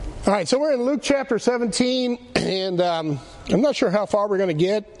All right, so we're in Luke chapter 17, and I'm not sure how far we're going to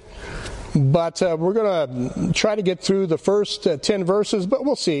get, but we're going to try to get through the first 10 verses, but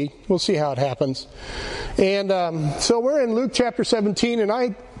we'll see. We'll see how it happens. And so we're in Luke chapter 17, and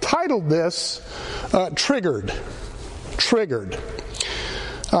I titled this Triggered.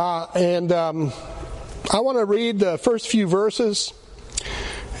 And I want to read the first few verses,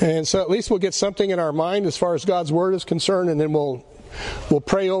 and so at least we'll get something in our mind as far as God's Word is concerned, and then we'll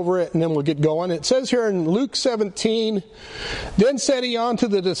pray over it, and then we'll get going. It says here in Luke 17, "Then said he unto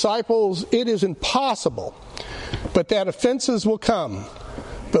the disciples, It is impossible, but that offenses will come.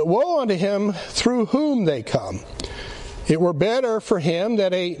 But woe unto him through whom they come. It were better for him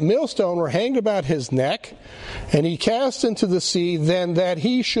that a millstone were hanged about his neck, and he cast into the sea, than that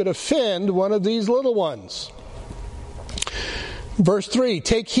he should offend one of these little ones." Verse 3,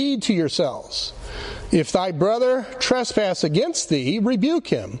 "Take heed to yourselves. If thy brother trespass against thee, rebuke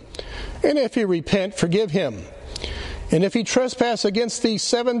him. And if he repent, forgive him. And if he trespass against thee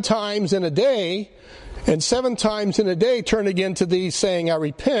 7 times in a day, and 7 times in a day turn again to thee, saying, I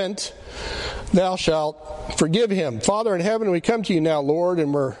repent, thou shalt forgive him." Father in heaven, we come to you now, Lord,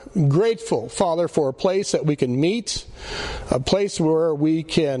 and we're grateful, Father, for a place that we can meet, a place where we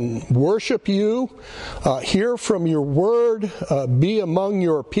can worship you, hear from your word, be among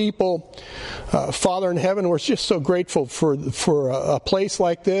your people. Father in heaven, we're just so grateful for a place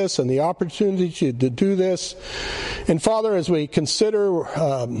like this and the opportunity to do this. And Father, as we consider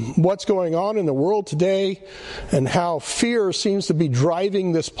what's going on in the world today and how fear seems to be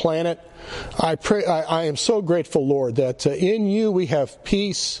driving this planet, I am so grateful, Lord, that in you we have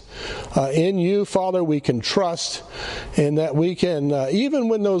peace. In you, Father, we can trust, and that we can, even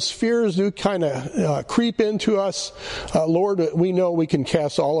when those fears do kind of creep into us, Lord, we know we can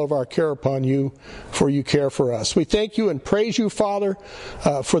cast all of our care upon you, for you care for us. We thank you and praise you, Father,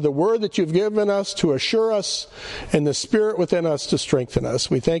 for the word that you've given us to assure us, and the Spirit within us to strengthen us.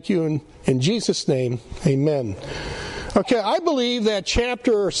 We thank you in Jesus' name. Amen. Okay, I believe that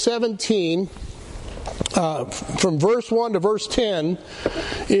chapter 17, from verse 1 to verse 10,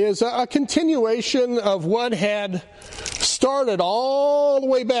 is a continuation of what had started all the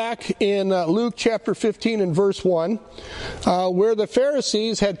way back in Luke chapter 15 and verse 1, where the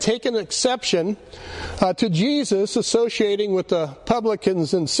Pharisees had taken exception to Jesus associating with the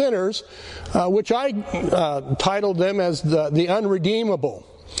publicans and sinners, which I titled them as the unredeemable.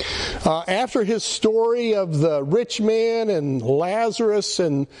 After his story of the rich man and Lazarus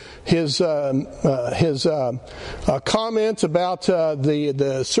and his comment about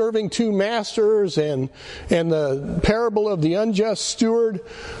the serving 2 masters and the parable of the unjust steward,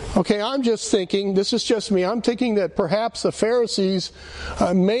 okay, I'm just thinking, this is just me, I'm thinking that perhaps the Pharisees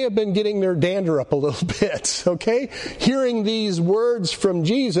may have been getting their dander up a little bit, okay, hearing these words from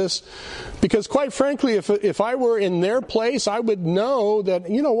Jesus, because quite frankly, if I were in their place, I would know that,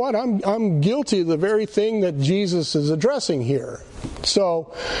 you know what, I'm guilty of the very thing that Jesus is addressing here.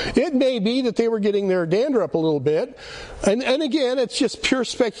 So it may be that they were getting their dander up a little bit, and again, it's just pure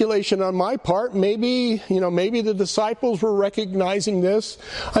speculation on my part. Maybe the disciples were recognizing this.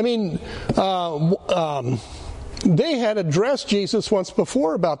 I mean, they had addressed Jesus once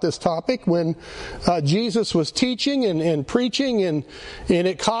before about this topic when Jesus was teaching and preaching, and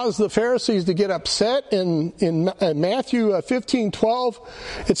it caused the Pharisees to get upset. In Matthew 15:12,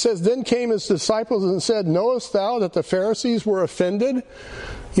 it says, "Then came his disciples and said, Knowest thou that the Pharisees were offended?"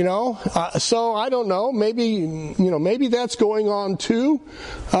 So I don't know. Maybe that's going on too.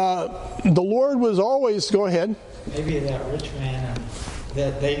 The Lord was always. Go ahead. Maybe that rich man.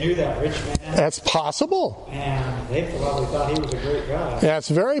 That they knew that rich man. That's possible. And they probably thought he was a great guy. That's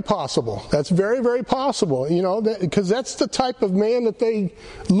very possible. That's very, very possible. Because that's the type of man that they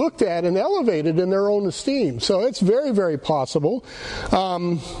looked at and elevated in their own esteem. So it's very, very possible.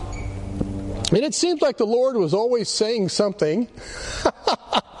 And it seems like the Lord was always saying something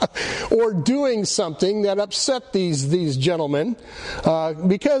or doing something that upset these gentlemen,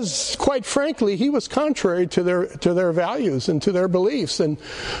 because quite frankly, he was contrary to their values and to their beliefs, and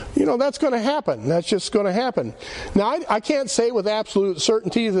that's going to happen. That's just going to happen. Now, I can't say with absolute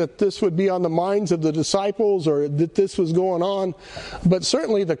certainty that this would be on the minds of the disciples or that this was going on, but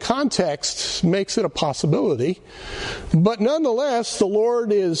certainly the context makes it a possibility. But nonetheless, the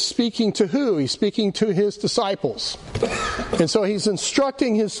Lord is speaking to who? He's speaking to his disciples. And so he's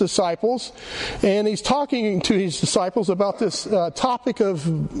instructing his disciples, and he's talking to his disciples about this topic of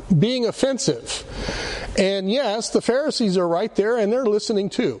being offensive. And yes, the Pharisees are right there, and they're listening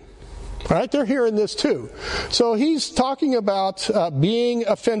too. All right, they're hearing this too. So he's talking about being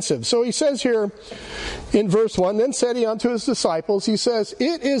offensive. So he says here in verse 1, then said he unto his disciples, he says,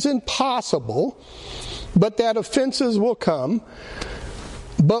 it is impossible, but that offenses will come,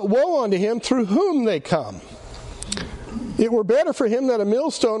 but woe unto him through whom they come. It were better for him that a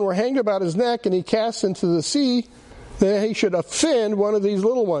millstone were hanged about his neck and he cast into the sea than he should offend one of these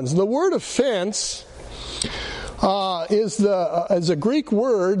little ones. The word offense is a Greek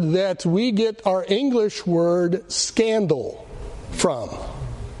word that we get our English word scandal from,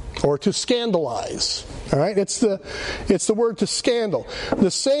 or to scandalize. All right, it's the word to scandal.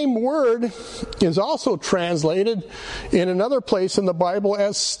 The same word is also translated in another place in the Bible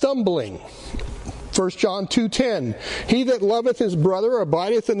as stumbling. 1 John 2:10, he that loveth his brother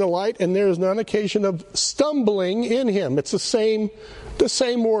abideth in the light, and there is none occasion of stumbling in him. It's the same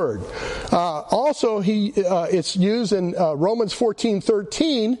word. Also, it's used in Romans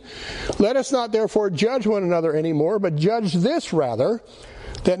 14:13. Let us not therefore judge one another anymore, but judge this rather,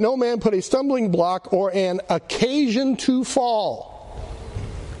 that no man put a stumbling block or an occasion to fall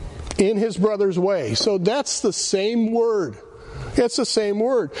in his brother's way. So that's the same word. It's the same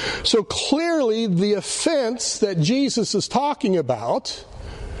word. So clearly the offense that Jesus is talking about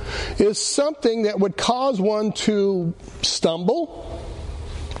is something that would cause one to stumble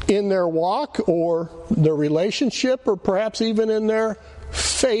in their walk or their relationship, or perhaps even in their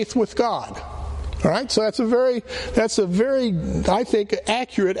faith with God. All right, so that's a very, I think,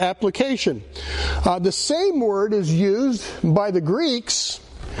 accurate application. The same word is used by the Greeks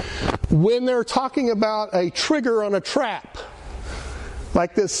when they're talking about a trigger on a trap.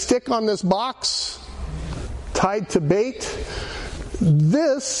 Like this stick on this box tied to bait.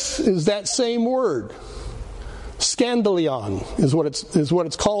 This is that same word. Scandalion is what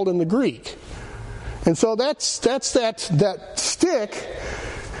it's called in the Greek. And so that's that stick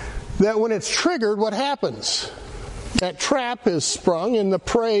that when it's triggered, what happens? That trap is sprung and the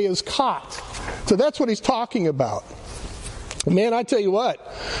prey is caught. So that's what he's talking about. Man, I tell you what,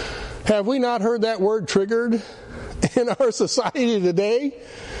 have we not heard that word triggered in our society today?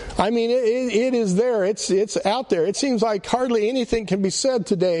 I mean, it is there. It's out there. It seems like hardly anything can be said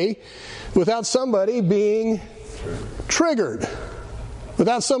today without somebody being triggered,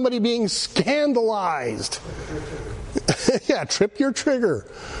 without somebody being scandalized. Yeah, trip your trigger.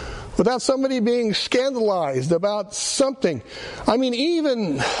 Without somebody being scandalized about something. I mean,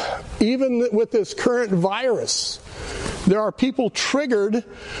 even with this current virus, there are people triggered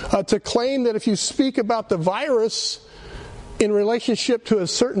to claim that if you speak about the virus in relationship to a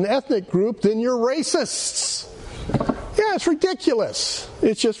certain ethnic group, then you're racists. Yeah, it's ridiculous.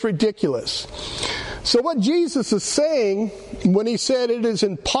 It's just ridiculous. So what Jesus is saying when he said it is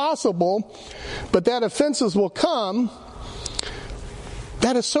impossible, but that offenses will come,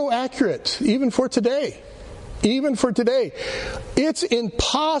 that is so accurate, even for today. Even for today. It's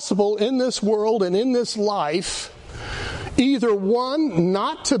impossible in this world and in this life, either one,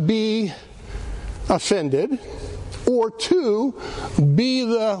 not to be offended, or two, be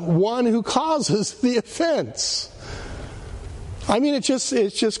the one who causes the offense. I mean, it's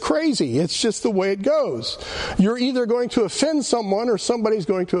just crazy. It's just the way it goes. You're either going to offend someone or somebody's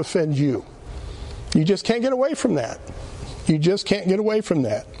going to offend you. You just can't get away from that. You just can't get away from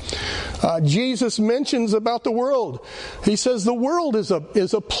that. Jesus mentions about the world. He says the world is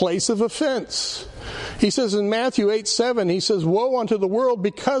a place of offense. He says in Matthew 8:7, he says, woe unto the world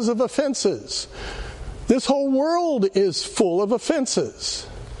because of offenses. This whole world is full of offenses.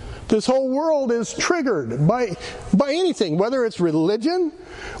 This whole world is triggered by anything, whether it's religion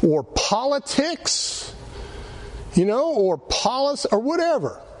or politics, or policy or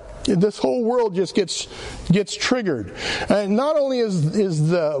whatever. This whole world just gets triggered. And not only is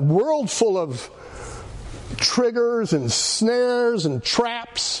the world full of triggers and snares and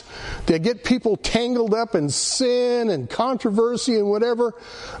traps that get people tangled up in sin and controversy and whatever,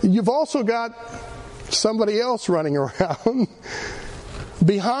 you've also got somebody else running around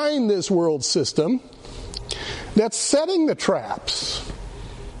behind this world system that's setting the traps.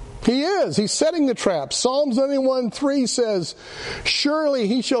 He's setting the traps. Psalms 91:3 says, surely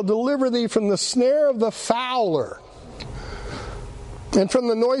he shall deliver thee from the snare of the fowler and from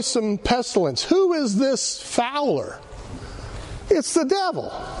the noisome pestilence. Who is this fowler? It's the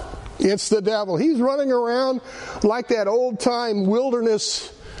devil. It's the devil. He's running around like that old-time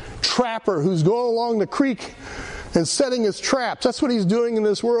wilderness trapper who's going along the creek and setting his traps. That's what he's doing in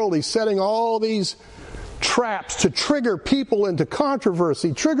this world. He's setting all these traps to trigger people into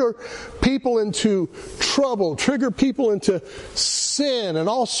controversy, trigger people into trouble, trigger people into sin and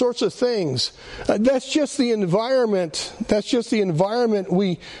all sorts of things. That's just the environment. That's just the environment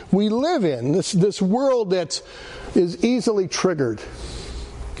we live in. This world that is easily triggered.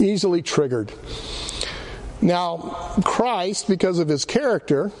 Easily triggered. Now, Christ, because of his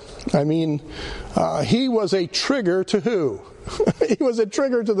character, he was a trigger to who? He was a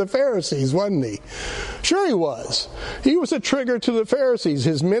trigger to the Pharisees, wasn't he? Sure he was. He was a trigger to the Pharisees.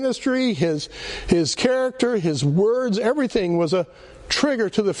 His ministry, his character, his words, everything was a trigger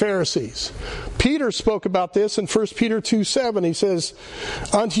to the Pharisees. Peter spoke about this in 1 Peter 2:7. He says,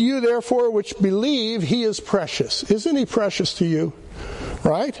 "Unto you therefore which believe, he is precious." Isn't he precious to you?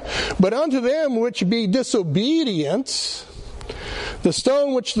 Right? "But unto them which be disobedient, the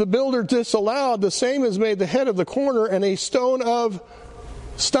stone which the builder disallowed, the same is made the head of the corner, and a stone of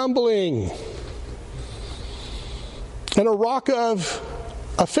stumbling, and a rock of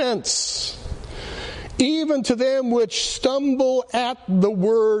offense, even to them which stumble at the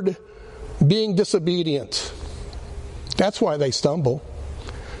word, being disobedient." That's why they stumble.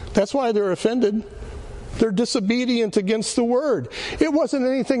 That's why they're offended. They're disobedient against the word. It wasn't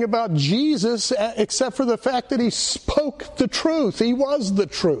anything about Jesus except for the fact that he spoke the truth. He was the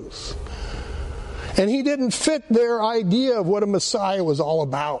truth. And he didn't fit their idea of what a Messiah was all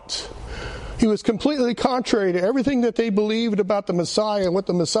about. He was completely contrary to everything that they believed about the Messiah and what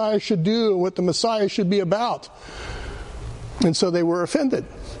the Messiah should do and what the Messiah should be about. And so they were offended.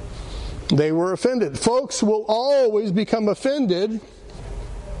 They were offended. Folks will always become offended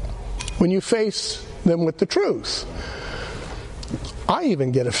when you face them with the truth. I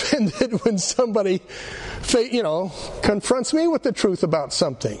even get offended when somebody, confronts me with the truth about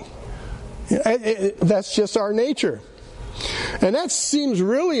something. That's just our nature. And that seems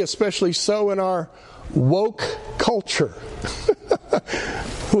really especially so in our woke culture.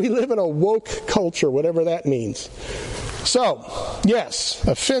 We live in a woke culture, whatever that means. So, yes,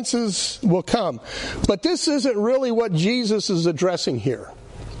 offenses will come. But this isn't really what Jesus is addressing here.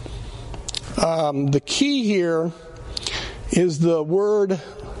 The key here is the word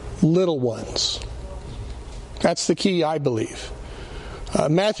little ones. That's the key, I believe.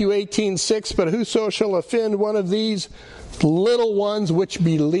 Matthew 18:6, "But whoso shall offend one of these little ones which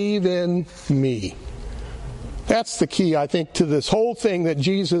believe in me." That's the key, I think, to this whole thing that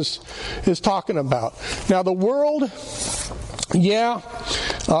Jesus is talking about. Now, the world,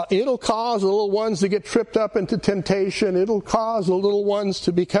 it'll cause the little ones to get tripped up into temptation. It'll cause the little ones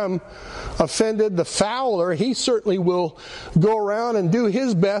to become offended. The fowler, he certainly will go around and do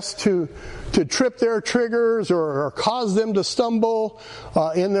his best to trip their triggers or cause them to stumble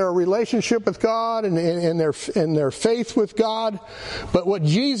in their relationship with God and in their faith with God. But what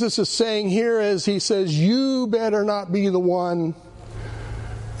Jesus is saying here is, he says, you better not be the one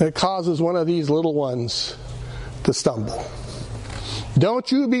that causes one of these little ones to stumble.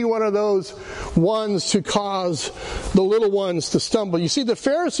 Don't you be one of those ones to cause the little ones to stumble. You see, the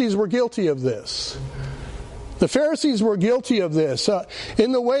Pharisees were guilty of this. The Pharisees were guilty of this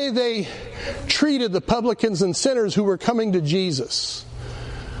in the way they treated the publicans and sinners who were coming to Jesus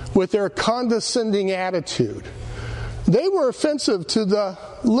with their condescending attitude. They were offensive to the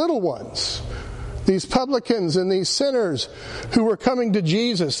little ones. These publicans and these sinners who were coming to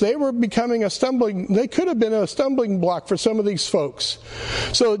Jesus, they were becoming they could have been a stumbling block for some of these folks.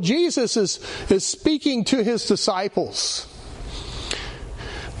 So Jesus is speaking to his disciples.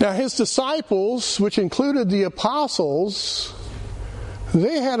 Now his disciples, which included the apostles,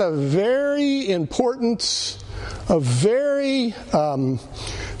 they had a very important, a very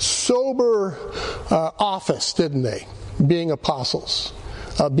sober office, didn't they? Being apostles.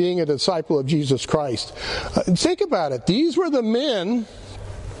 Being a disciple of Jesus Christ. Think about it. These were the men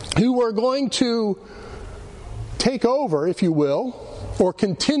who were going to take over, if you will, or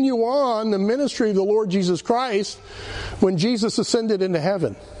continue on the ministry of the Lord Jesus Christ when Jesus ascended into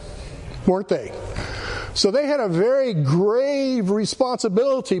heaven, weren't they? So they had a very grave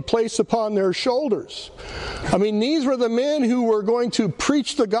responsibility placed upon their shoulders. I mean, these were the men who were going to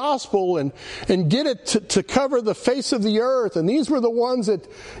preach the gospel and get it to cover the face of the earth. And these were the ones that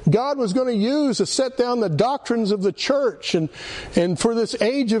God was going to use to set down the doctrines of the church and for this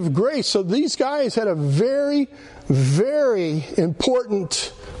age of grace. So these guys had a very, very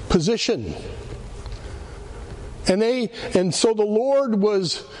important position. And so the Lord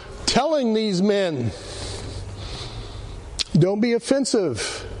was telling these men, don't be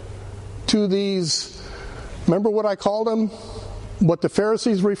offensive to these. Remember what I called them? What the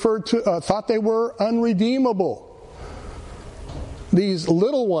Pharisees referred to, thought they were unredeemable. These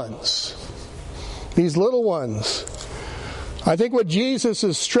little ones. These little ones. I think what Jesus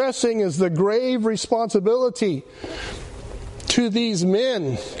is stressing is the grave responsibility to these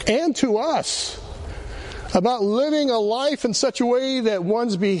men and to us about living a life in such a way that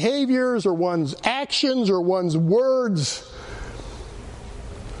one's behaviors or one's actions or one's words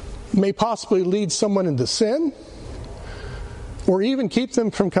may possibly lead someone into sin or even keep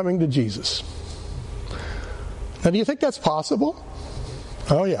them from coming to Jesus. Now, do you think that's possible?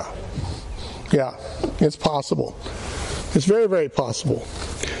 Oh, yeah. Yeah, it's possible. It's very, very possible.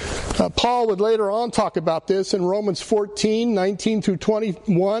 Paul would later on talk about this in Romans 14, 19 through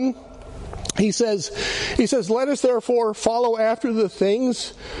 21. He says, let us therefore follow after the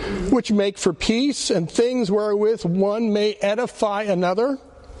things which make for peace and things wherewith one may edify another.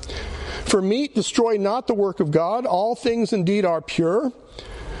 For meat destroy not the work of God. All things indeed are pure.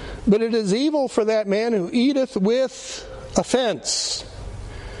 But it is evil for that man who eateth with offense.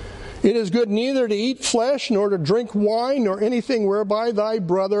 It is good neither to eat flesh, nor to drink wine, nor anything whereby thy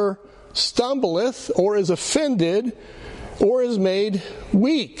brother stumbleth, or is offended, or is made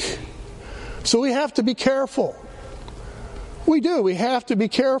weak. So we have to be careful. We do. We have to be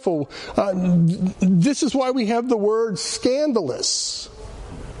careful. This is why we have the word scandalous.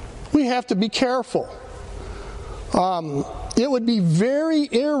 We have to be careful. It would be very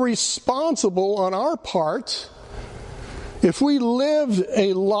irresponsible on our part if we lived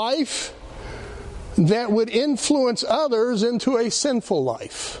a life that would influence others into a sinful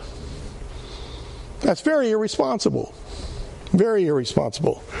life. That's very irresponsible. Very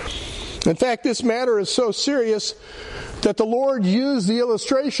irresponsible. In fact, this matter is so serious that the Lord used the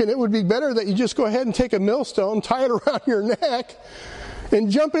illustration. It would be better that you just go ahead and take a millstone, tie it around your neck, and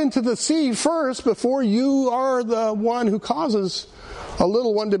jump into the sea first before you are the one who causes a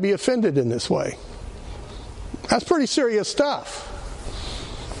little one to be offended in this way. That's pretty serious stuff.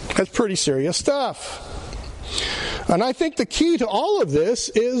 That's pretty serious stuff. And I think the key to all of this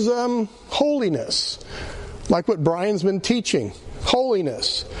is holiness, like what Brian's been teaching.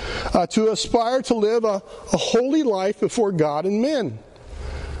 Holiness. To aspire to live a holy life before God and men.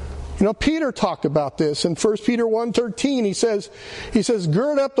 You know, Peter talked about this in 1 Peter 1:13. He says,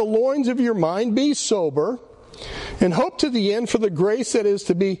 gird up the loins of your mind, be sober, and hope to the end for the grace that is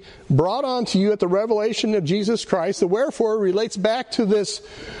to be brought unto you at the revelation of Jesus Christ. The wherefore relates back to this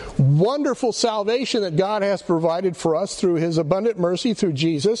wonderful salvation that God has provided for us through His abundant mercy through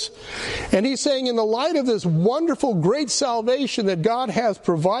Jesus. And he's saying, in the light of this wonderful, great salvation that God has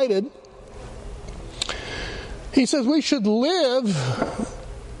provided, he says we should live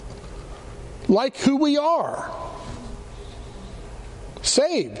like who we are.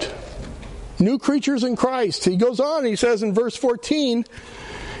 Saved. New creatures in Christ. He goes on, he says in verse 14,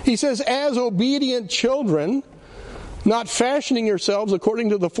 he says, as obedient children, not fashioning yourselves according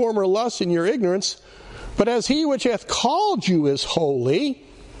to the former lusts in your ignorance, but as He which hath called you is holy,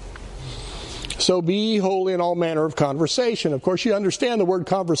 so be ye holy in all manner of conversation. Of course, you understand the word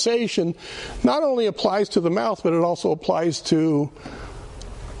conversation not only applies to the mouth, but it also applies to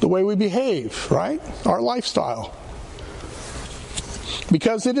the way we behave, right? Our lifestyle.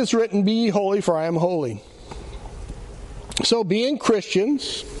 Because it is written, be ye holy, for I am holy. So being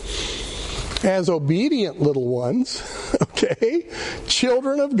Christians, as obedient little ones, okay,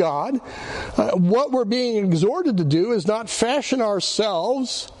 children of God, what we're being exhorted to do is not fashion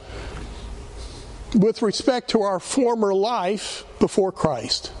ourselves with respect to our former life before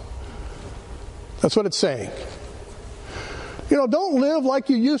Christ. That's what it's saying. You know, don't live like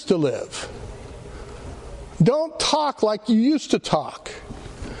you used to live. Don't talk like you used to talk.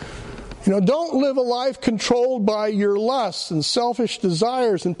 You know, don't live a life controlled by your lusts and selfish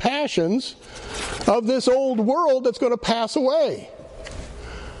desires and passions of this old world that's going to pass away.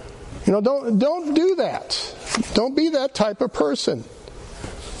 You know, don't do that. Don't be that type of person.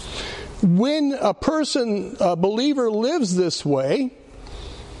 When a person, a believer, lives this way,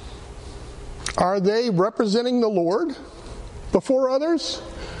 are they representing the Lord before others?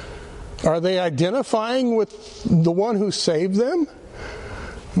 Are they identifying with the one who saved them?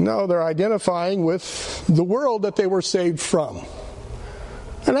 No, they're identifying with the world that they were saved from.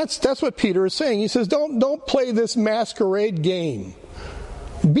 And that's what Peter is saying. He says, don't play this masquerade game.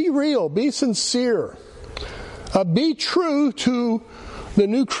 Be real, be sincere. Be true to the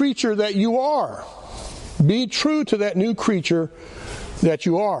new creature that you are. Be true to that new creature that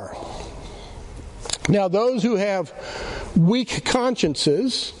you are. Now, those who have weak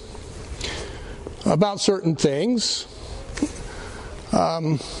consciences about certain things,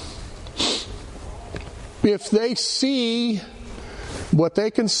 if they see what they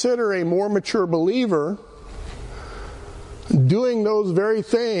consider a more mature believer doing those very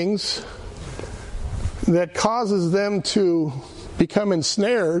things, that causes them to become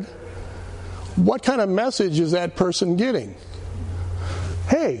ensnared, what kind of message is that person getting?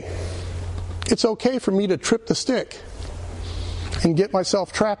 Hey, it's okay for me to trip the stick and get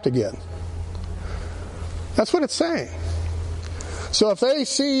myself trapped again. That's what it's saying. So if they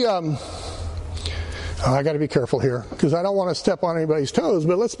see, I got to be careful here because I don't want to step on anybody's toes,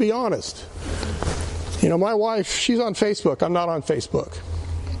 but let's be honest. My wife, she's on Facebook. I'm not on Facebook.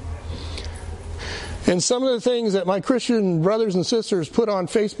 And some of the things that my Christian brothers and sisters put on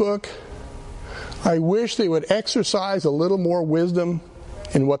Facebook, I wish they would exercise a little more wisdom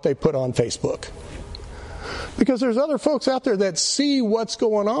in what they put on Facebook. Because there's other folks out there that see what's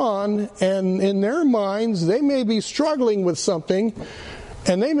going on, and in their minds, they may be struggling with something,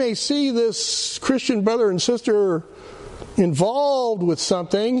 and they may see this Christian brother and sister involved with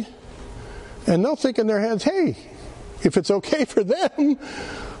something, and they'll think in their heads, hey, if it's okay for them,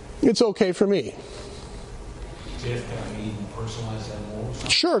 it's okay for me. Jeff, can I even personalize that more?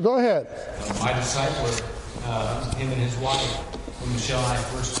 Sure, go ahead. My discipler, him and his wife, when Michelle and I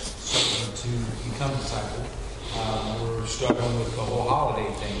first started to become disciples, were struggling with the whole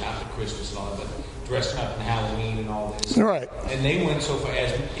holiday thing, not the Christmas and all that, but dressing up in Halloween and all this. Right. And they went so far,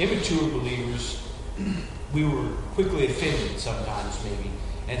 as immature believers, we were quickly offended sometimes maybe.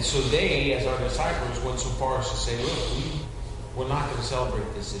 And so they, as our disciples, went so far as to say, look, we're not going to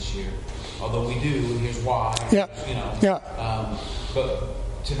celebrate this year. Although we do, and here's why. Yeah.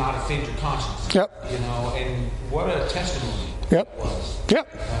 But to not offend your conscience. Yep. And what a testimony Yep. it was. Yep.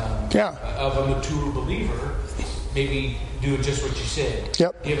 Of a mature believer, maybe doing just what you said.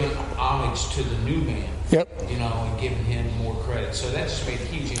 Yep. Giving homage to the new man. Yep. And giving him more credit. So that just made a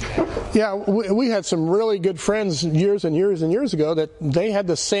huge impact. Yeah, we had some really good friends years and years and years ago that they had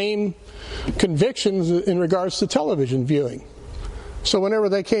the same convictions in regards to television viewing. So whenever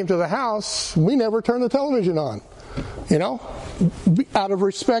they came to the house, we never turned the television on, out of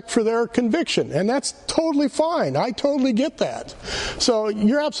respect for their conviction. And that's totally fine. I totally get that. So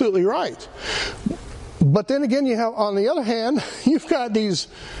you're absolutely right. But then again, on the other hand, you've got these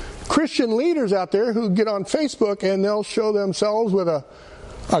Christian leaders out there who get on Facebook and they'll show themselves with a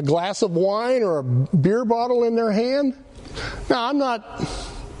glass of wine or a beer bottle in their hand. Now, I'm not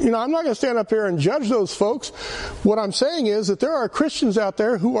going to stand up here and judge those folks. What I'm saying is that there are Christians out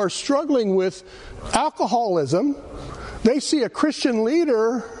there who are struggling with alcoholism. They see a Christian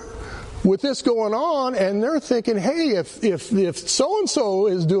leader with this going on, and they're thinking, hey, if so-and-so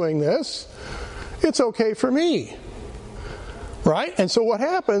is doing this, it's okay for me. Right? And so what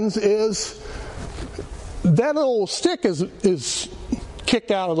happens is that little stick is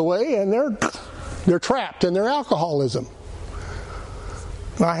kicked out of the way, and they're trapped in their alcoholism.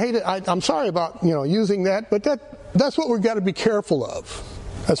 I hate it. I'm sorry about using that, but that's what we've got to be careful of.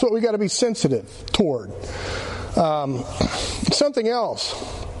 That's what we've got to be sensitive toward. Something else.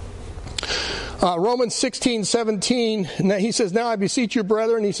 Romans 16:17. He says, "Now I beseech you,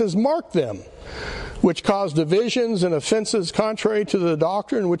 brethren," he says, "mark them, which cause divisions and offenses contrary to the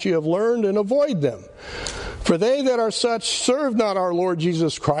doctrine which you have learned, and avoid them. For they that are such serve not our Lord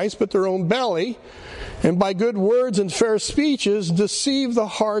Jesus Christ, but their own belly, and by good words and fair speeches deceive the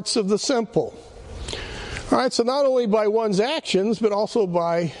hearts of the simple." All right, so not only by one's actions, but also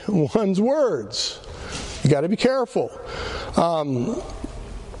by one's words. You got to be careful.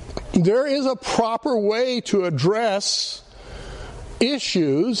 There is a proper way to address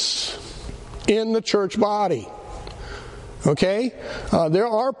issues in the church body. Okay? There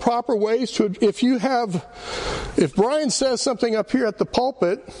are proper ways to, if Brian says something up here at the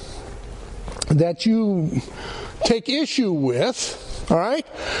pulpit that you take issue with, all right,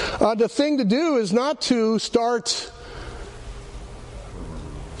 the thing to do is not to start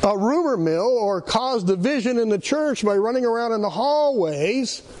a rumor mill or cause division in the church by running around in the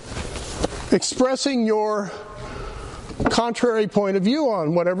hallways expressing your contrary point of view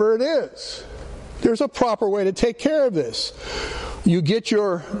on whatever it is. There's a proper way to take care of this. You get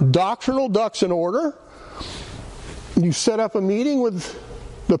your doctrinal ducks in order. You set up a meeting with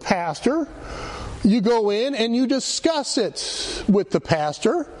the pastor. You go in and you discuss it with the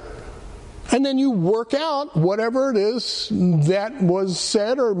pastor. And then you work out whatever it is that was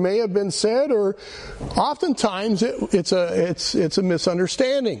said or may have been said, or oftentimes it's a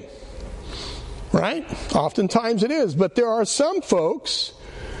misunderstanding. Right? Oftentimes it is. But there are some folks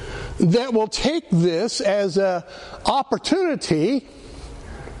that will take this as an opportunity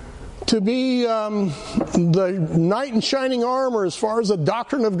to be the knight in shining armor as far as the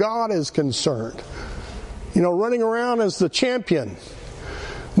doctrine of God is concerned. Running around as the champion.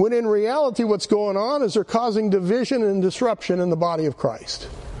 When in reality what's going on is they're causing division and disruption in the body of Christ.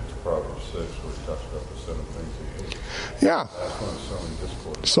 Proverbs 6, where he talks about the 7 things he hates. Yeah. That's when it's sowing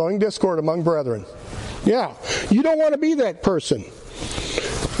discord. Sowing discord among brethren. Yeah. You don't want to be that person.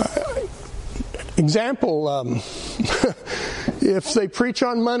 Example, if they preach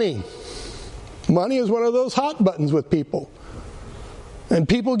on money. Money is one of those hot buttons with people. And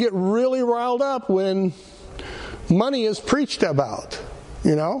people get really riled up when money is preached about,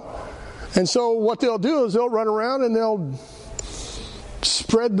 you know. And so what they'll do is they'll run around and they'll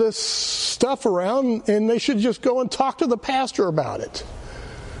spread this stuff around, and they should just go and talk to the pastor about it.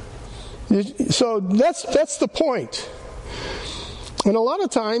 So that's the point. And a lot of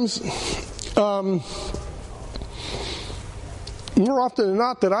times, more often than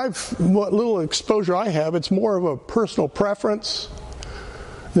not, what little exposure I have, it's more of a personal preference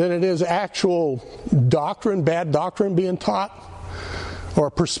than it is actual doctrine, bad doctrine being taught, or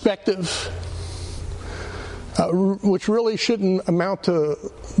perspective, which really shouldn't amount to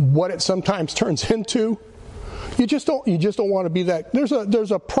what it sometimes turns into. You just don't want to be that.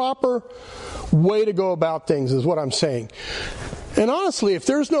 There's a proper way to go about things, is what I'm saying. And honestly, if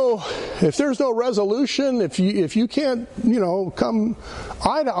there's no resolution, if you can't, come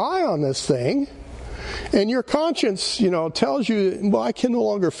eye to eye on this thing, and your conscience, tells you, well, I can no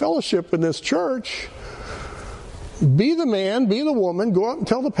longer fellowship in this church, be the man, be the woman, go out and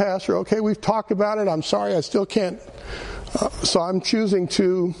tell the pastor, okay, we've talked about it, I'm sorry, I still can't, so I'm choosing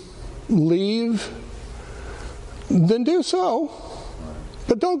to leave, then do so.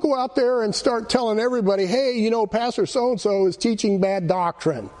 But don't go out there and start telling everybody, hey, Pastor so-and-so is teaching bad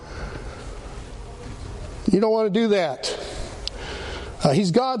doctrine. You don't want to do that.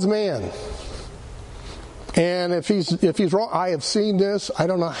 He's God's man. And if he's wrong, I have seen this, I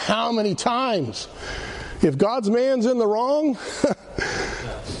don't know how many times. If God's man's in the wrong,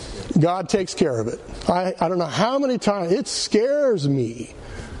 God takes care of it. I don't know how many times. It scares me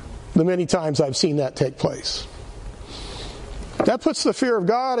the many times I've seen that take place. That puts the fear of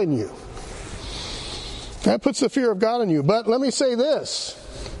God in you. That puts the fear of God in you. But let me say this.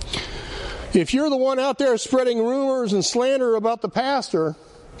 If you're the one out there spreading rumors and slander about the pastor,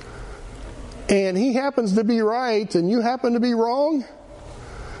 and he happens to be right and you happen to be wrong,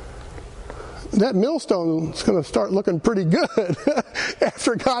 that millstone is going to start looking pretty good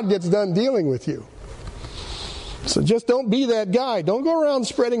after God gets done dealing with you. So just don't be that guy. Don't go around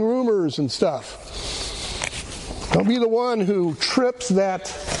spreading rumors and stuff. Don't be the one who trips that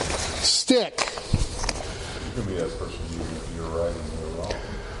stick. You can be that person even if you're right and they're wrong.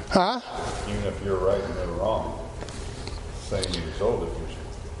 Huh? Even if you're right and they're wrong. Same result if you're...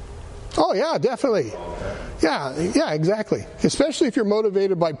 Oh yeah, definitely. Yeah, exactly. Especially if you're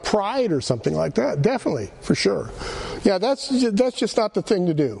motivated by pride or something like that. Definitely, for sure. Yeah, that's just not the thing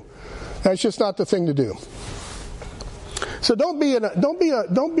to do. That's just not the thing to do. So don't be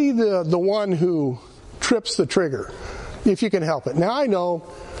the one who trips the trigger, if you can help it. Now I know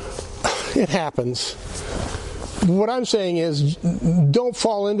it happens. What I'm saying is, don't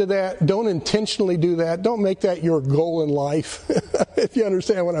fall into that. Don't intentionally do that. Don't make that your goal in life, if you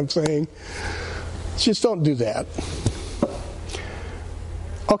understand what I'm saying. Just don't do that.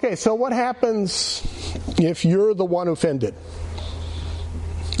 Okay, so what happens if you're the one offended?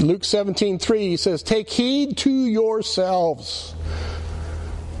 Luke 17:3, he says, take heed to yourselves.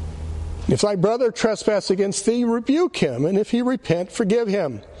 If thy brother trespass against thee, rebuke him, and if he repent, forgive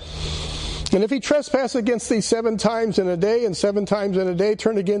him. And if he trespass against thee 7 times in a day, and 7 times in a day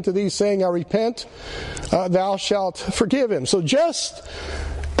turn again to thee, saying, I repent, thou shalt forgive him. So just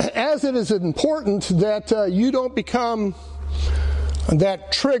as it is important that you don't become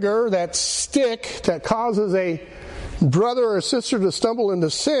that trigger, that stick that causes a brother or sister to stumble into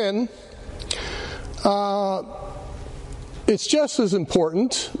sin, it's just as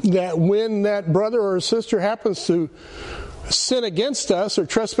important that when that brother or sister happens to sin against us or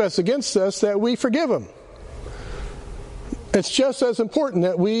trespass against us, that we forgive them. It's just as important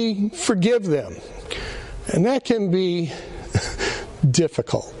that we forgive them. And that can be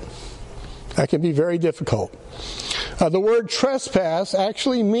difficult. That can be very difficult. The word trespass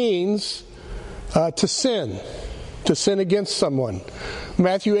actually means to sin against someone.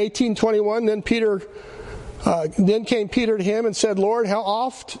 Matthew 18:21, then came Peter to him and said, Lord, how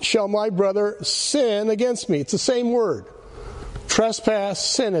oft shall my brother sin against me? It's the same word. Trespass,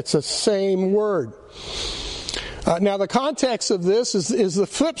 sin, it's the same word. Now the context of this is the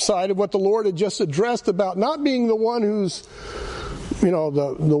flip side of what the Lord had just addressed about not being the one who's,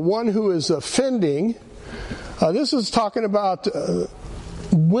 the one who is offending. This is talking about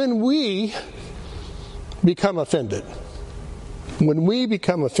when we become offended. When we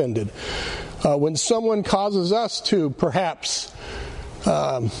become offended. When someone causes us to perhaps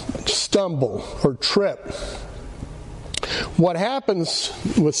stumble or trip. What happens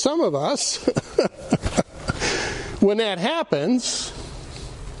with some of us, when that happens,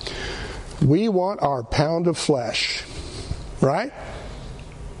 we want our pound of flesh, right?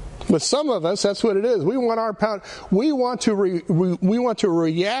 With some of us, that's what it is. We want our pound. We want to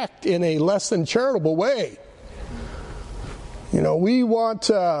react in a less than charitable way. You know, we want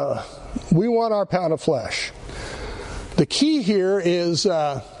our pound of flesh. The key here is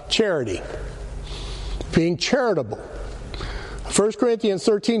charity, being charitable. 1 Corinthians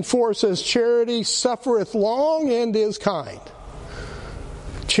 13:4 says, "Charity suffereth long and is kind."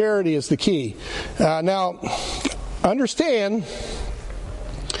 Charity is the key. Now, understand,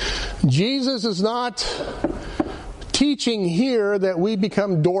 Jesus is not teaching here that we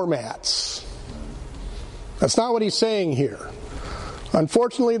become doormats. That's not what he's saying here.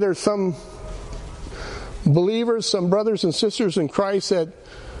 Unfortunately, there's some believers, some brothers and sisters in Christ that,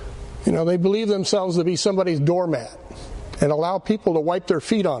 you know, they believe themselves to be somebody's doormat and allow people to wipe their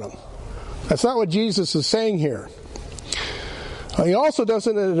feet on them. That's not what Jesus is saying here. He also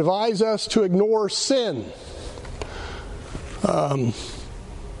doesn't advise us to ignore sin.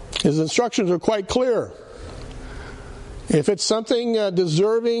 His instructions are quite clear. If it's something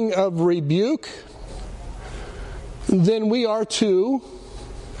deserving of rebuke, then we are to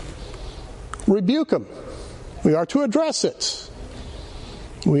rebuke them. We are to address it.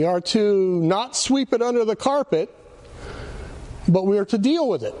 We are to not sweep it under the carpet, but we are to deal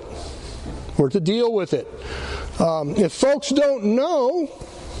with it. We're to deal with it. If folks don't know,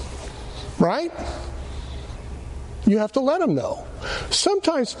 right, you have to let them know.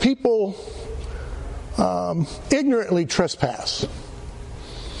 Sometimes people ignorantly trespass.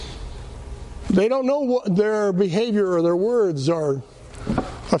 They don't know what their behavior or their words are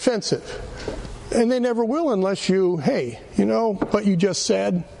offensive. And they never will unless you, hey, you know, but you just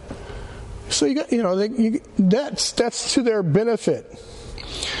said. So you got, you know, that's to their benefit.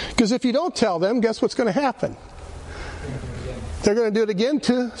 Because if you don't tell them, guess what's going to happen? They're going to do it again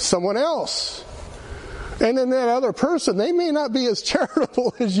to someone else. And then that other person, they may not be as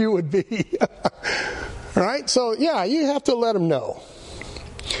charitable as you would be. Right? So, yeah, you have to let them know.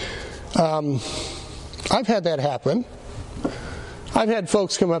 I've had that happen. I've had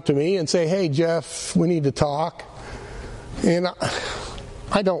folks come up to me and say, "Hey, Jeff, we need to talk." And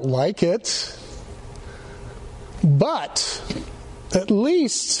I don't like it. But at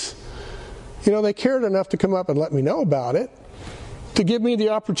least, you know, they cared enough to come up and let me know about it, to give me the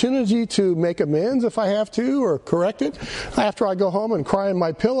opportunity to make amends if I have to, or correct it. After I go home and cry in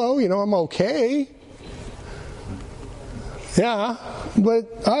my pillow, you know, I'm okay. Yeah,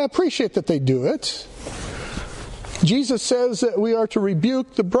 but I appreciate that they do it. Jesus says that we are to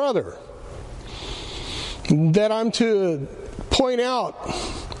rebuke the brother, that I'm to point out,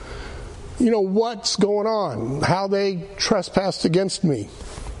 you know, what's going on, how they trespassed against me.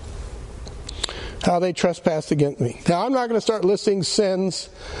 How they trespassed against me. Now, I'm not going to start listing sins,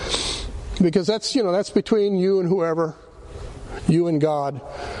 because that's, you know, that's between you and whoever, you and God.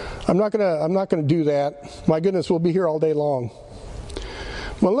 I'm not going to do that. My goodness, we'll be here all day long.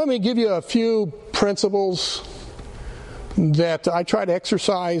 Well, let me give you a few principles that I try to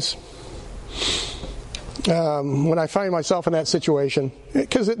exercise when I find myself in that situation,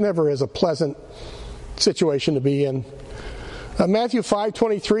 because it never is a pleasant situation to be in. Matthew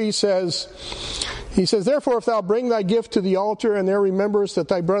 5:23 says, he says, "Therefore, if thou bring thy gift to the altar, and there rememberest that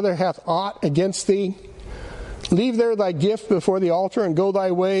thy brother hath aught against thee, leave there thy gift before the altar, and go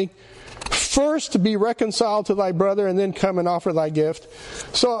thy way. First to be reconciled to thy brother, and then come and offer thy gift."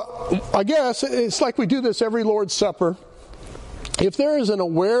 So I guess it's like we do this every Lord's Supper. If there is an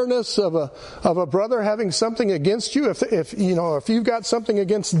awareness of a brother having something against you, if you know, if you've got something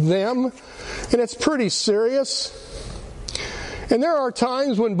against them, and it's pretty serious. And there are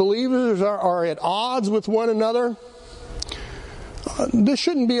times when believers are at odds with one another. This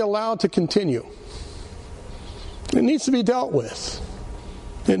shouldn't be allowed to continue. It needs to be dealt with.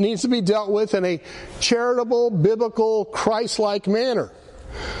 It needs to be dealt with in a charitable, biblical, Christ-like manner.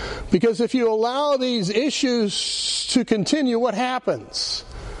 Because if you allow these issues to continue, what happens?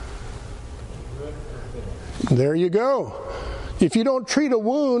 There you go. If you don't treat a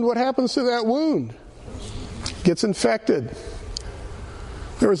wound, what happens to that wound? It gets infected.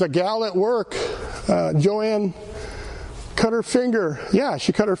 There was a gal at work, Joanne, cut her finger. Yeah,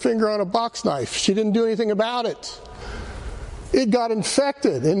 she cut her finger on a box knife. She didn't do anything about it. It got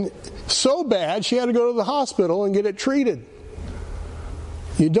infected, and so bad she had to go to the hospital and get it treated.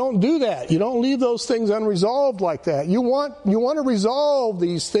 You don't do that. You don't leave those things unresolved like that. You want to resolve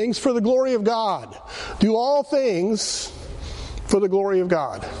these things for the glory of God. Do all things for the glory of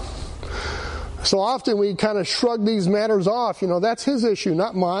God. So often we kind of shrug these matters off. That's his issue,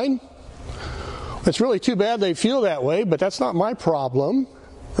 not mine. It's really too bad they feel that way, but that's not my problem,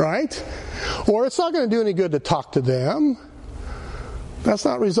 right? Or it's not going to do any good to talk to them. That's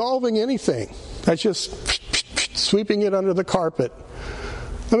not resolving anything. That's just sweeping it under the carpet.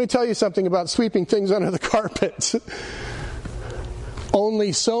 Let me tell you something about sweeping things under the carpet.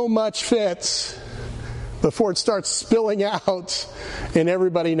 Only so much fits before it starts spilling out and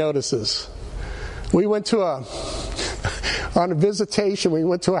everybody notices. We went to on a visitation, we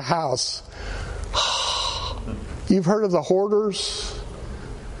went to a house. You've heard of the hoarders?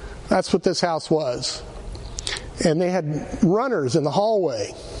 That's what this house was. And they had runners in the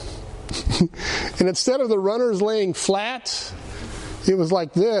hallway. And instead of the runners laying flat, it was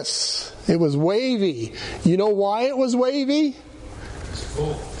like this. It was wavy. You know why it was wavy?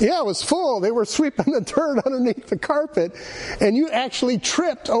 Yeah, it was full. They were sweeping the dirt underneath the carpet, and you actually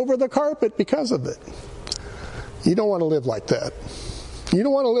tripped over the carpet because of it. You don't want to live like that. You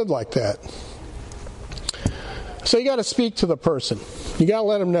don't want to live like that. So you got to speak to the person. You got to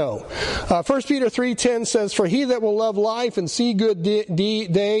let them know. 1 Peter 3:10 says, "For he that will love life and see good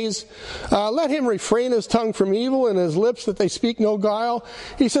days, let him refrain his tongue from evil and his lips that they speak no guile."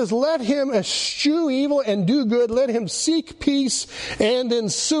 He says, let him eschew evil and do good. Let him seek peace and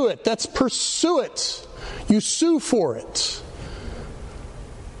ensue it. That's pursue it. You sue for it.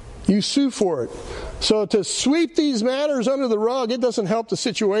 You sue for it. So to sweep these matters under the rug, it doesn't help the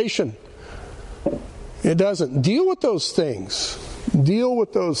situation. It doesn't. Deal with those things. Deal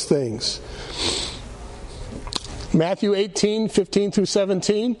with those things. Matthew 18:15 through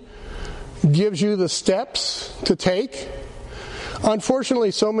 17 gives you the steps to take. Unfortunately,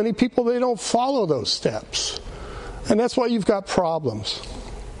 so many people, they don't follow those steps. And that's why you've got problems.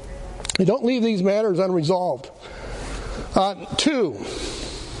 You don't leave these matters unresolved. 2,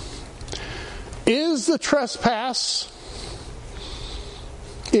 is the trespass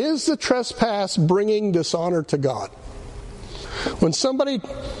bringing dishonor to God? When somebody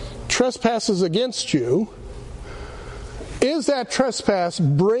trespasses against you, is that trespass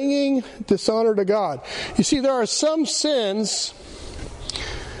bringing dishonor to God? You see, there are some sins,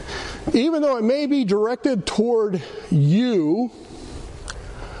 even though it may be directed toward you,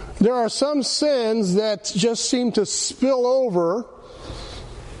 there are some sins that just seem to spill over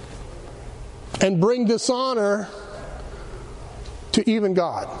and bring dishonor to even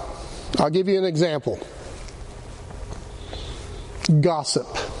God. I'll give you an example. Gossip.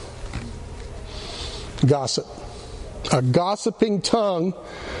 A gossiping tongue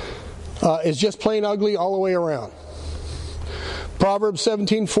is just plain ugly all the way around. Proverbs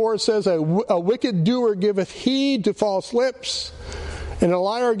 17:4 says, a wicked doer giveth heed to false lips, and a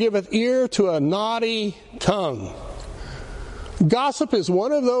liar giveth ear to a naughty tongue. Gossip is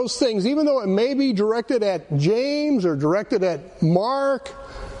one of those things, even though it may be directed at James or directed at Mark,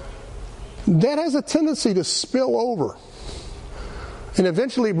 that has a tendency to spill over and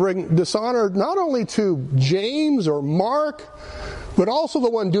eventually bring dishonor not only to James or Mark, but also the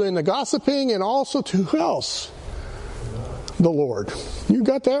one doing the gossiping, and also to who else? The Lord. You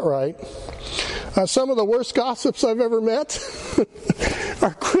got that right. Some of the worst gossips I've ever met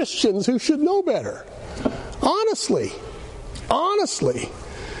are Christians who should know better. Honestly.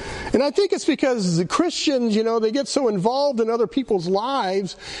 And I think it's because the Christians, they get so involved in other people's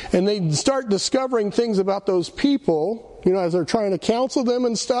lives, and they start discovering things about those people, as they're trying to counsel them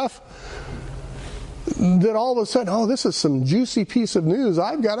and stuff, that all of a sudden, this is some juicy piece of news.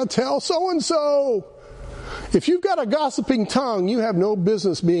 I've got to tell so-and-so. If you've got a gossiping tongue, you have no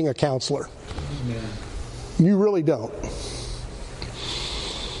business being a counselor. Amen. You really don't.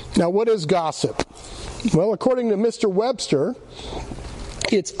 Now, what is gossip? Well, according to Mr. Webster,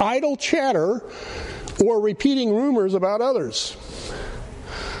 it's idle chatter or repeating rumors about others.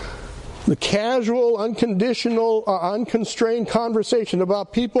 The casual, unconditional, unconstrained conversation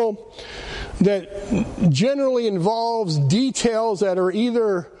about people that generally involves details that are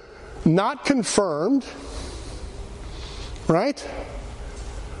either not confirmed, right?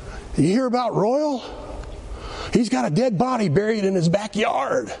 You hear about Royal? He's got a dead body buried in his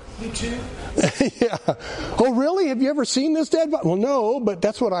backyard. Me too. Yeah. Oh, really? Have you ever seen this dead body? Well, no, but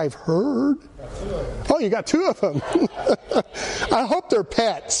that's what I've heard. Oh, you got 2 of them. I hope they're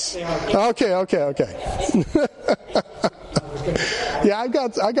pets. Okay. Yeah, I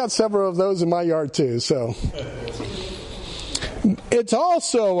got several of those in my yard too. So it's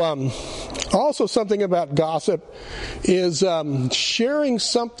also something about gossip is sharing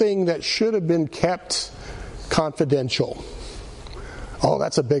something that should have been kept confidential. Oh,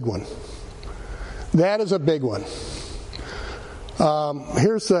 that's a big one. That is a big one.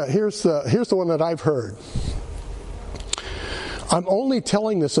 Here's the one that I've heard. I'm only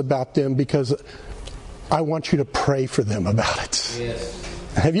telling this about them because I want you to pray for them about it. Yes.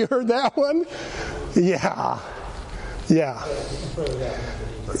 Have you heard that one? Yeah. Yeah,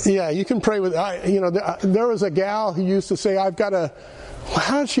 you can pray with. There was a gal who used to say, "I've got a."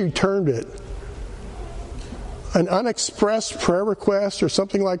 How she termed it? An unexpressed prayer request or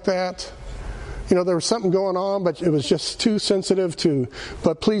something like that. There was something going on, but it was just too sensitive to.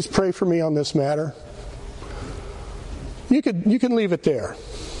 But please pray for me on this matter. You can leave it there.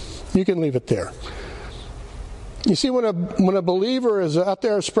 You can leave it there. You see, when a believer is out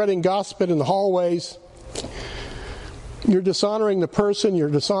there spreading gossip in the hallways, you're dishonoring the person, you're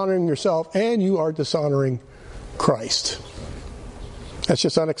dishonoring yourself, and you are dishonoring Christ. That's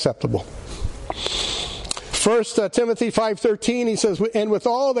just unacceptable. 1 Timothy 5:13, he says, "And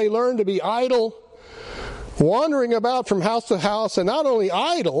withal they learn to be idle, wandering about from house to house, and not only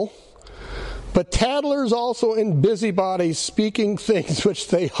idle, but tattlers also and busybodies, speaking things which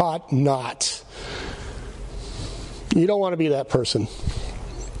they ought not." You don't want to be that person.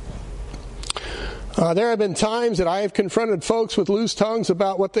 There have been times that I have confronted folks with loose tongues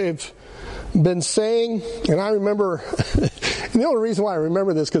about what they've been saying, and I remember, and the only reason why I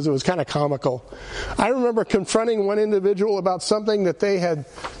remember this because it was kind of comical. I remember confronting one individual about something that they had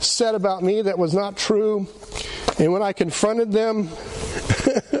said about me that was not true, and when I confronted them,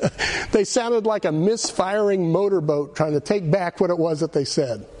 they sounded like a misfiring motorboat trying to take back what it was that they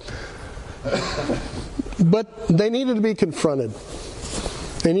said. But they needed to be confronted.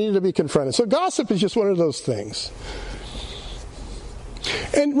 They needed to be confronted. So gossip is just one of those things.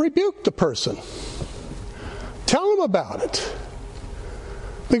 And rebuke the person. Tell them about it.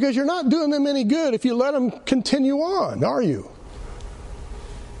 Because you're not doing them any good if you let them continue on, are you?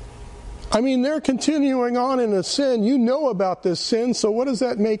 I mean, they're continuing on in a sin. You know about this sin, so what does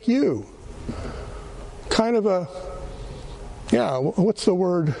that make you? Kind of what's the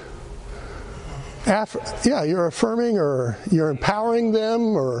word? You're affirming or you're empowering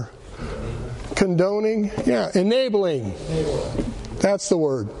them or condoning. Yeah, enabling. That's the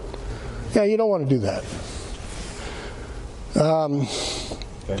word. Yeah, you don't want to do that. Can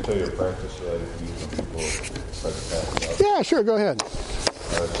I tell you a practice that if you people try to pass it out? Yeah, sure, go ahead.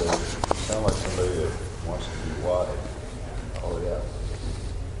 They sound like somebody that wants to be wise. Oh, yeah.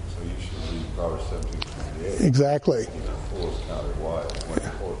 So you should read Proverbs 17:28. Exactly. Even a fool is counted wise.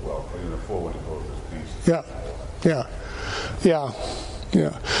 Even a fool when he holds his peace.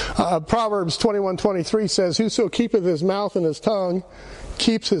 Yeah. Proverbs 21:23 says, "Whoso keepeth his mouth and his tongue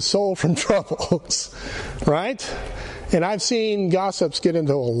keeps his soul from troubles." Right? And I've seen gossips get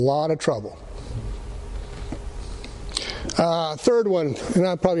into a lot of trouble. Third one, and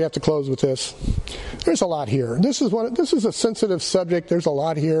I'll probably have to close with this. There's a lot here. This is a sensitive subject. There's a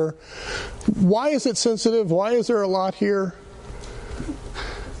lot here. Why is it sensitive? Why is there a lot here?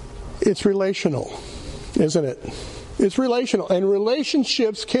 It's relational, isn't it? It's relational. And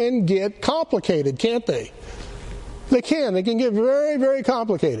relationships can get complicated, can't they? They can. They can get very, very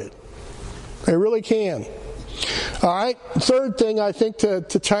complicated. They really can. All right. Third thing I think to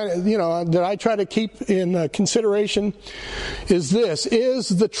try, that I try to keep in consideration is this: is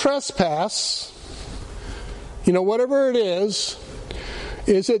the trespass, whatever it is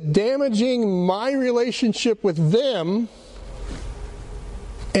it damaging my relationship with them?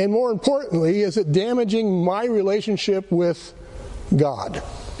 And more importantly, is it damaging my relationship with God?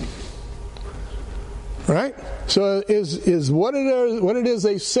 Right? So is what it is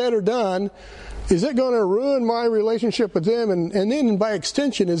they've said or done, is it going to ruin my relationship with them? And then by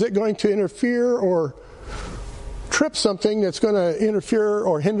extension, is it going to interfere or trip something that's going to interfere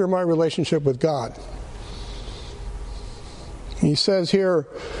or hinder my relationship with God? He says here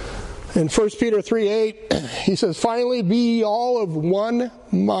in 1 Peter 3:8, he says, "Finally, be ye all of one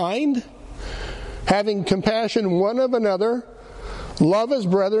mind, having compassion one of another, love as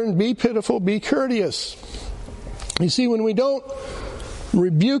brethren, be pitiful, be courteous." You see, when we don't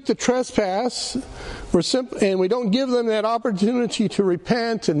rebuke the trespass, and we don't give them that opportunity to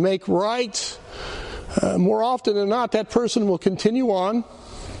repent and make right, more often than not, that person will continue on,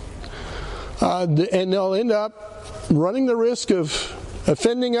 and they'll end up running the risk of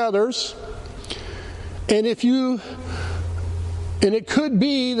offending others. And it could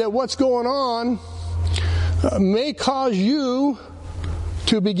be that what's going on may cause you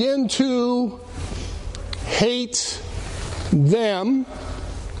to begin to hate them.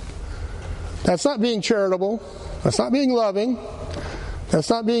 That's not being charitable. That's not being loving. That's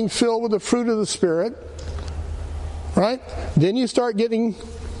not being filled with the fruit of the Spirit. Right? Then you start getting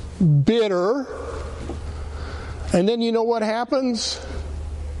bitter. And then you know what happens?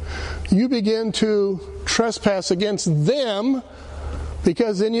 You begin to trespass against them,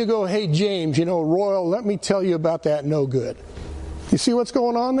 because then you go, hey, James, Royal, let me tell you about that no good. You see what's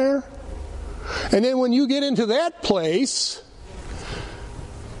going on there? And then when you get into that place,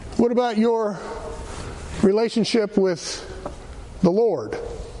 what about your relationship with the Lord?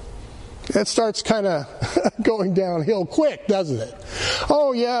 That starts kind of going downhill quick, doesn't it?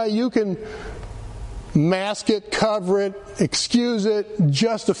 Oh, yeah, you can mask it, cover it, excuse it,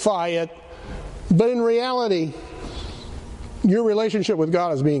 justify it. But in reality, your relationship with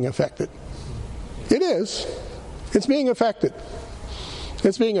God is being affected. It is. It's being affected.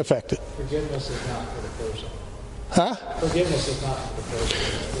 It's being affected. Forgiveness is not for the person. Huh? Forgiveness is not for the person.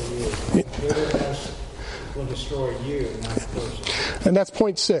 It's for you. Bitterness will destroy you, not the person. And that's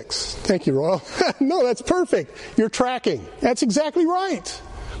point 6. Thank you, Royal. No, that's perfect. You're tracking. That's exactly right.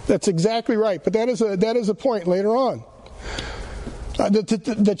 That's exactly right. But that is a point later on.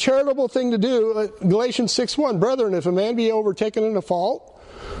 The charitable thing to do, Galatians 6:1, brethren, if a man be overtaken in a fault,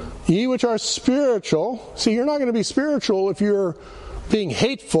 ye which are spiritual. See, you're not going to be spiritual if you're being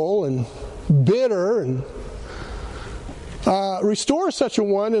hateful and bitter, and restore such a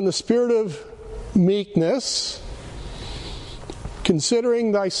one in the spirit of meekness,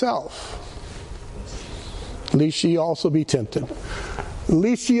 considering thyself, lest ye also be tempted.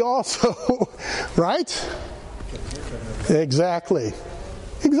 Lest ye also, right? Exactly.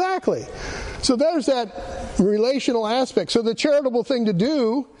 So there's that relational aspect. So the charitable thing to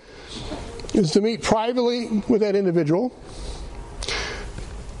do is to meet privately with that individual,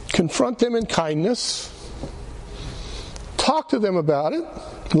 confront them in kindness, talk to them about it,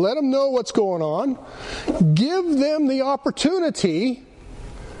 let them know what's going on, give them the opportunity,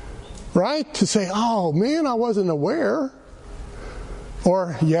 right, to say, oh man, I wasn't aware.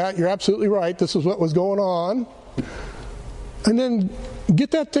 Or, yeah, you're absolutely right, this is what was going on. And then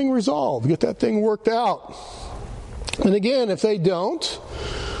get that thing resolved, get that thing worked out. And again, if they don't,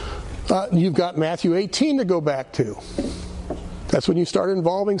 you've got Matthew 18 to go back to. That's when you start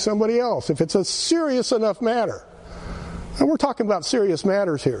involving somebody else. If it's a serious enough matter. And we're talking about serious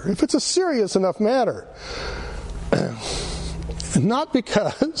matters here. If it's a serious enough matter, not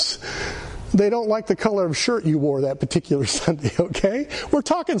because they don't like the color of shirt you wore that particular Sunday, okay? We're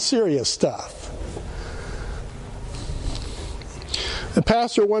talking serious stuff. The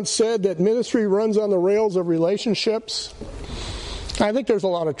pastor once said that ministry runs on the rails of relationships. I think there's a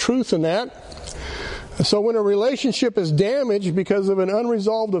lot of truth in that. So when a relationship is damaged because of an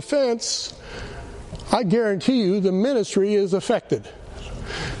unresolved offense, I guarantee you the ministry is affected.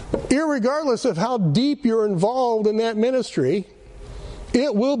 Irregardless of how deep you're involved in that ministry,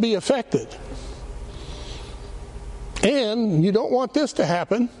 it will be affected. And you don't want this to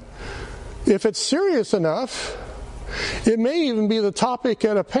happen. If it's serious enough, it may even be the topic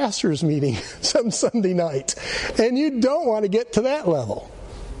at a pastor's meeting some Sunday night. And you don't want to get to that level.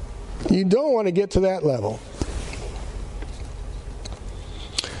 You don't want to get to that level.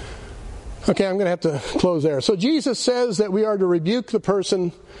 Okay, I'm going to have to close there. So Jesus says that we are to rebuke the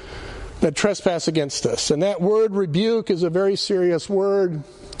person that trespass against us. And that word rebuke is a very serious word.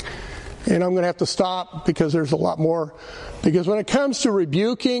 And I'm going to have to stop because there's a lot more. Because when it comes to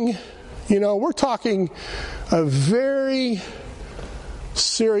rebuking, we're talking a very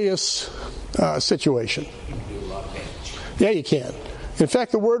serious situation. Yeah, you can. In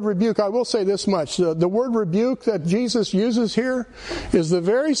fact, the word rebuke, I will say this much. The word rebuke that Jesus uses here is the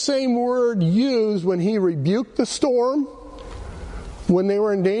very same word used when he rebuked the storm, when they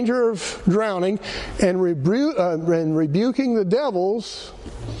were in danger of drowning, and rebuking the devils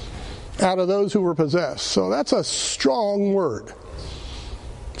out of those who were possessed. So that's a strong word.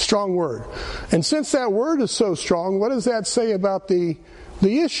 Strong word. And since that word is so strong, what does that say about the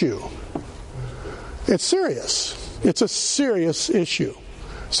issue? It's serious. It's a serious issue.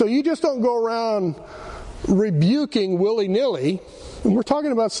 So you just don't go around rebuking willy-nilly. We're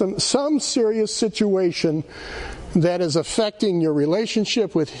talking about some serious situation that is affecting your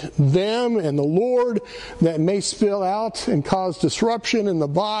relationship with them and the Lord, that may spill out and cause disruption in the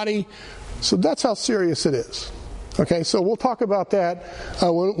body. So that's how serious it is. Okay, so we'll talk about that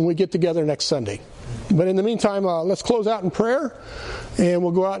when we get together next Sunday. But in the meantime, let's close out in prayer, and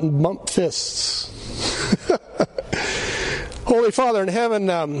we'll go out and bump fists. Holy Father in heaven,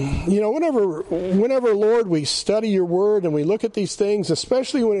 whenever, Lord, we study your word and we look at these things,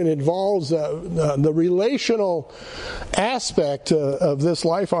 especially when it involves the relational aspect of this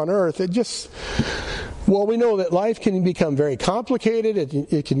life on earth, Well, we know that life can become very complicated.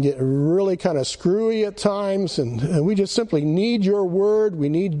 It can get really kind of screwy at times, and we just simply need your word. We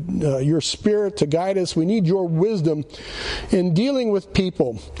need your spirit to guide us. We need your wisdom in dealing with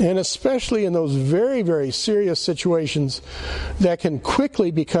people, and especially in those very, very serious situations that can quickly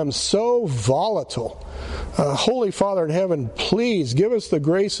become so volatile. Holy Father in heaven, please give us the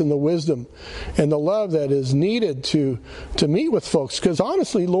grace and the wisdom and the love that is needed to meet with folks. Because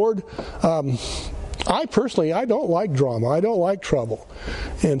honestly, Lord, I don't like drama. I don't like trouble.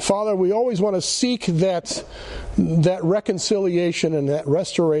 And Father, we always want to seek that reconciliation and that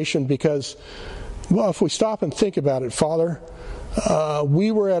restoration because, well, if we stop and think about it, Father,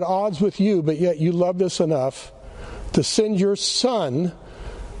 we were at odds with you, but yet you loved us enough to send your Son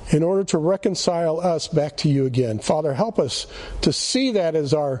in order to reconcile us back to you again. Father, help us to see that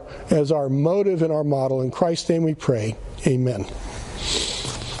as our motive and our model. In Christ's name we pray. Amen.